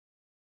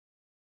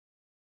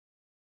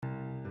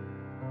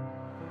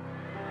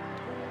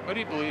What do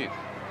you believe?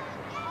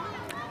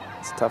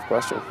 It's a tough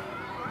question.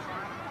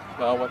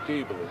 Well, what do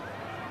you believe?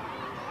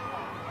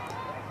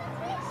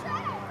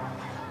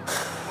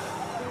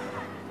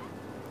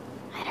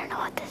 I don't know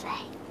what to say.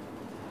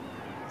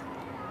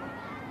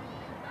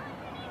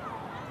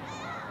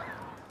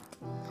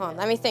 Hold on,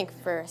 let me think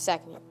for a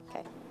second.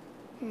 Okay.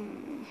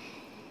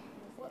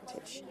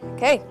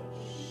 Okay.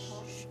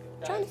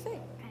 I'm trying to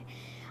think.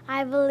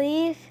 I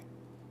believe.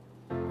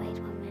 Wait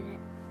 1 minute.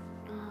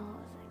 What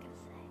was I gonna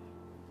say?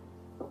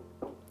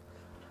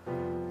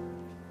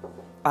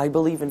 I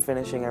believe in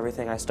finishing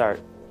everything I start.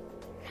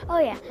 Oh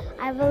yeah,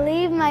 I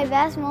believe my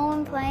best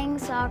moment playing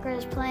soccer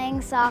is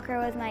playing soccer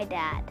with my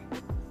dad.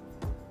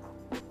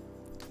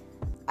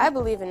 I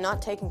believe in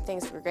not taking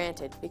things for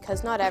granted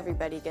because not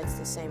everybody gets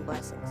the same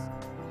blessings.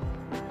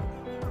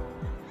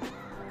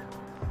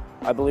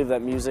 I believe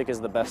that music is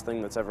the best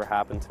thing that's ever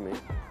happened to me.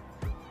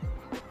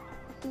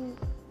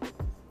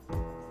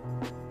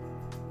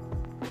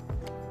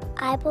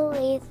 I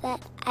believe that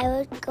I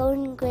would go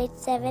in grade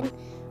 7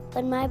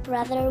 when my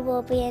brother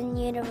will be in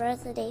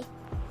university.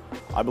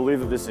 I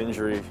believe that this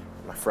injury,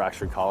 my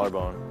fractured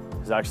collarbone,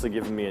 has actually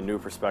given me a new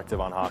perspective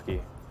on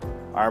hockey.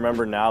 I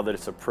remember now that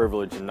it's a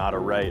privilege and not a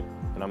right,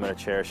 and I'm going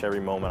to cherish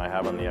every moment I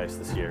have on the ice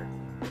this year.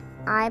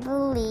 I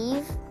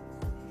believe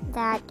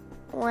that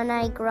when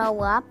I grow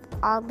up,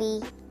 I'll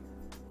be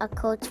a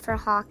coach for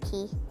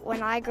hockey.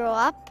 When I grow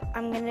up,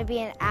 I'm going to be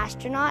an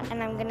astronaut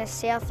and I'm going to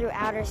sail through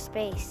outer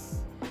space.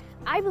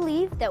 I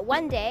believe that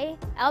one day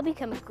I'll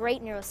become a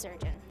great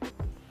neurosurgeon.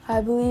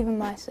 I believe in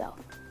myself.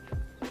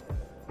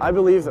 I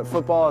believe that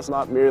football is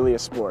not merely a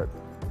sport.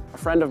 A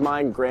friend of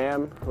mine,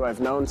 Graham, who I've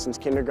known since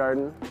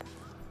kindergarten,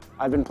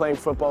 I've been playing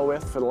football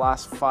with for the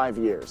last 5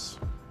 years.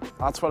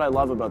 That's what I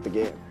love about the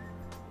game.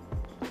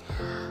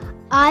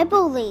 I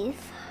believe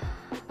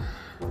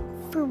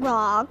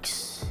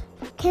frogs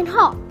can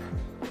hop.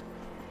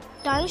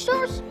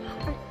 Dinosaurs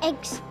are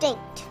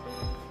extinct.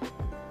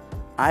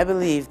 I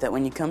believe that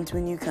when you come to a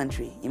new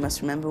country, you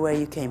must remember where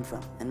you came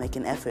from and make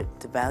an effort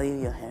to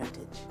value your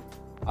heritage.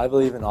 I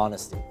believe in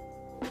honesty.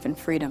 And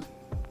freedom.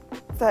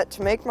 That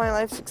to make my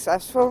life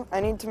successful,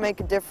 I need to make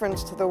a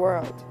difference to the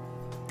world.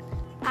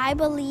 I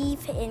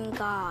believe in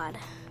God.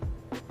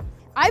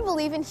 I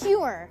believe in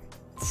humor.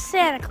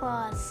 Santa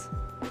Claus.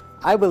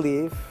 I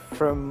believe,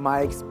 from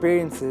my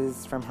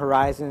experiences from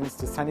Horizons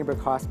to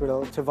Sunnybrook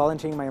Hospital to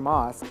volunteering in my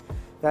mosque,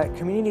 that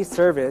community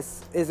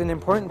service is an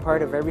important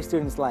part of every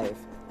student's life.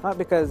 Not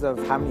because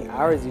of how many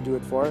hours you do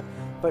it for,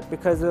 but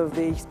because of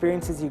the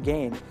experiences you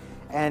gain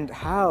and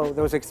how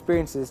those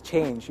experiences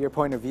change your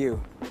point of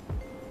view.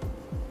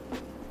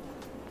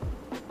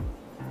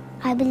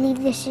 I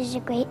believe this is a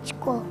great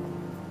school.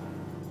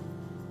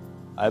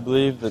 I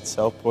believe that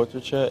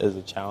self-portraiture is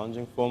a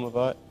challenging form of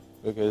art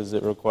because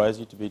it requires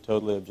you to be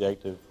totally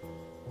objective,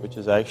 which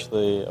is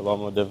actually a lot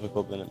more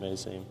difficult than it may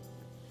seem.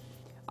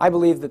 I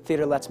believe that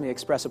theater lets me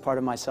express a part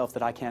of myself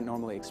that I can't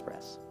normally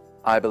express.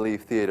 I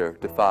believe theater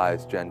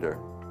defies gender.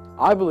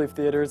 I believe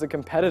theater is a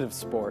competitive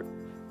sport.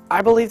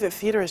 I believe that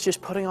theater is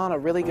just putting on a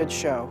really good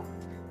show.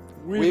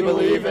 We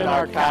believe in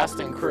our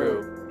cast and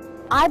crew.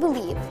 I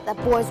believe that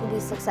boys will be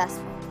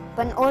successful,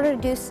 but in order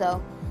to do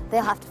so,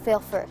 they'll have to fail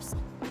first.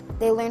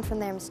 They learn from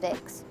their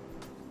mistakes.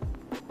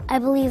 I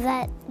believe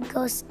that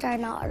ghosts are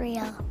not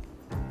real.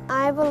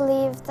 I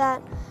believe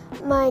that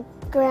my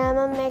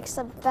grandma makes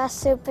the best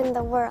soup in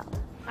the world.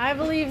 I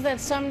believe that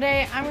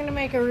someday I'm going to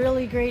make a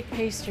really great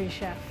pastry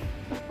chef.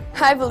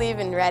 I believe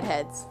in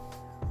redheads.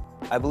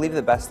 I believe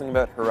the best thing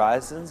about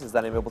Horizons is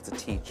that I'm able to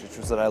teach, which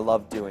is what I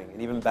love doing.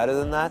 And even better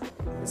than that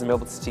is I'm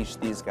able to teach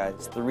these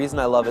guys. The reason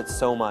I love it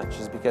so much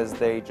is because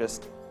they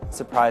just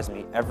surprise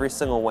me every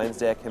single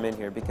Wednesday I come in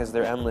here because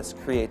their endless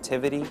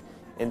creativity,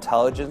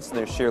 intelligence, and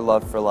their sheer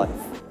love for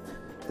life.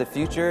 The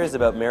future is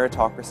about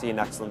meritocracy and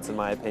excellence, in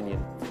my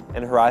opinion,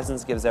 and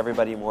Horizons gives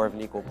everybody more of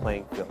an equal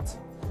playing field.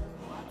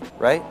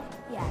 Right?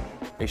 Yeah.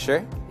 Are you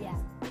sure? Yeah.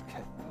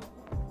 Okay.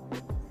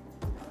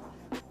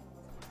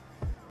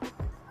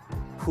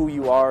 Who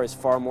you are is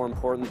far more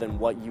important than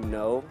what you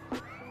know,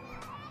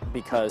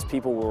 because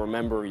people will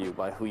remember you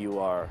by who you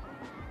are.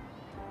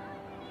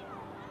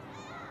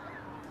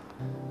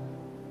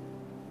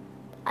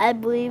 I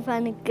believe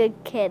I'm a good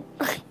kid.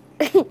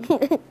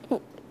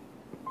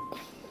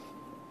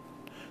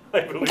 I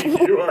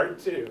believe you are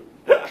too.